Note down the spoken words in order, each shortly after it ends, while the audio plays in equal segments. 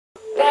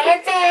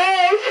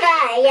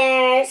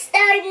fire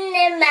starting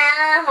in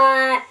my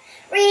heart.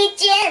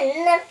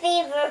 Reaching the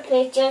fever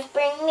pitch, just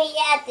bring me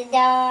at the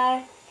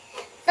dark.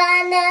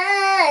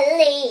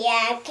 Finally,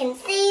 I can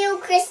see you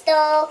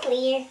crystal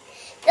clear.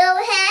 Go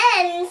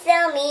ahead and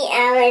sell me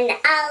out an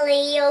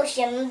Adalee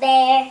ocean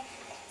bear.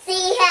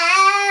 See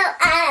how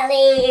I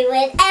live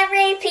with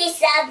every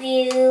piece of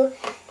you.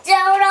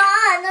 Don't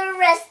on the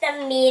rest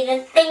of me the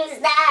things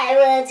that I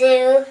will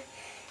do.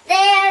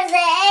 There's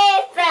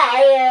a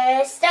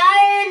fire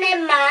starting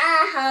in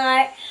my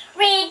heart.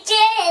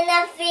 Reaching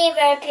a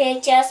fever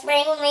pitch, just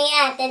bring me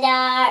at the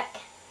dark.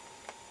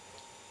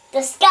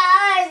 The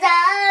scars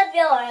of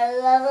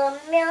your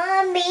love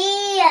on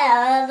me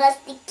of us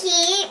to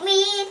keep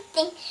me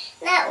thinking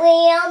that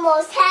we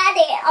almost had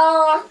it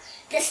all.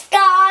 The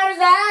scars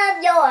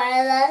of your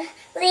love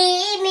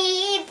leave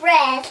me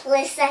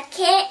breathless. I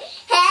can't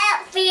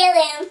help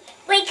feeling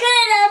we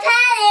could have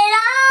had it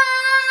all.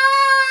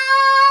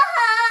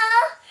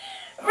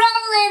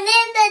 Rolling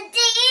in the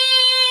deep,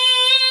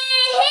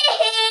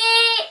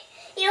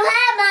 you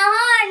have my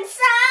heart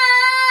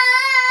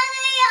inside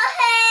your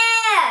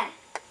hair,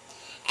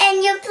 and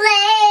you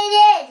played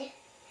it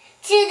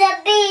to the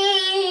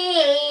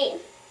beat.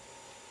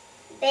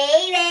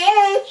 Baby,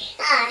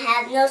 I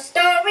have no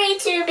story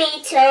to be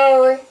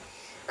told.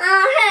 I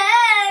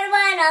heard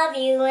one of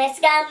you is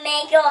gonna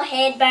make your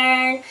head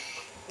burn.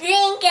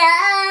 Think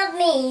of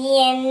me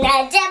in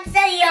the depths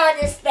of your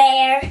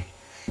despair.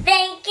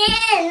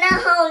 Thinking the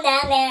hole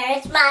down there,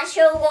 it's my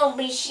show won't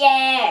be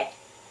shared.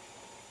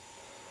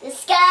 The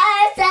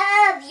scars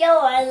of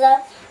your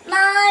love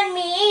remind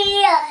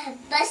me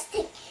of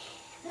busting.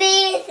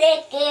 Be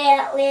thinking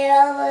we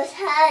almost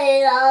had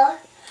it all.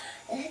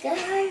 The scars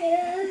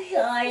of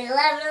your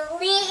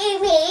love leave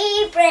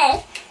me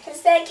breath,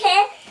 'cause I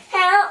can't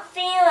help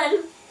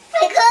feeling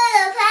we could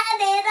have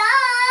had it all.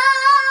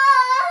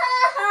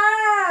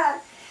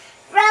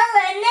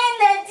 Rolling in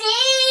the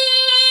deep,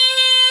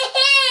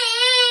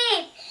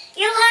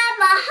 you have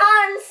my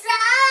heart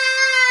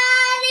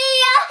inside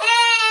your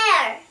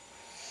hair,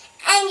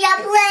 and you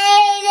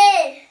played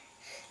it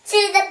to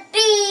the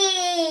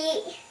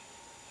beat.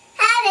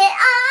 Had it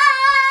all.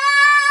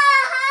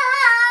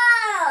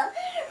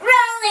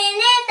 Rolling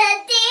in the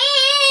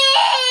deep,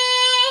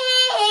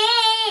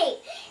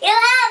 you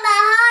have my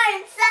heart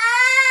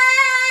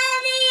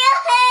inside your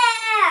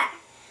hair,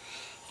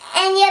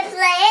 and you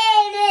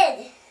played it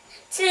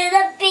to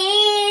the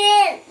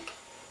beat.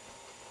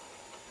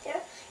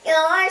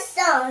 Your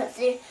song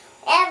through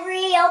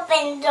every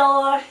open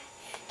door.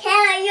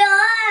 Count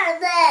your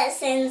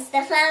blessings to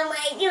find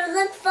what you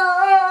look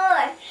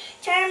for.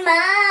 Turn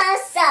my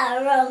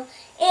sorrow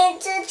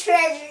into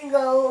treasure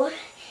gold.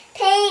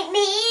 Paint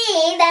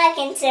me back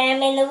in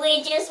time in the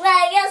way just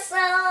like your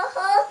soul.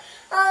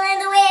 All in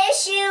the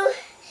wish you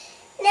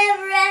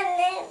never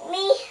let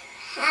me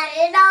had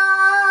it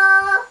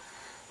all.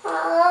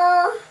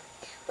 Oh,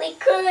 we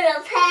could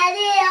have had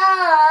it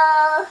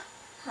all.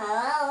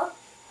 Oh.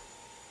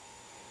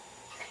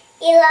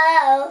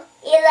 Elo,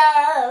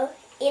 elo,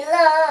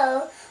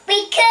 elo, we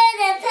could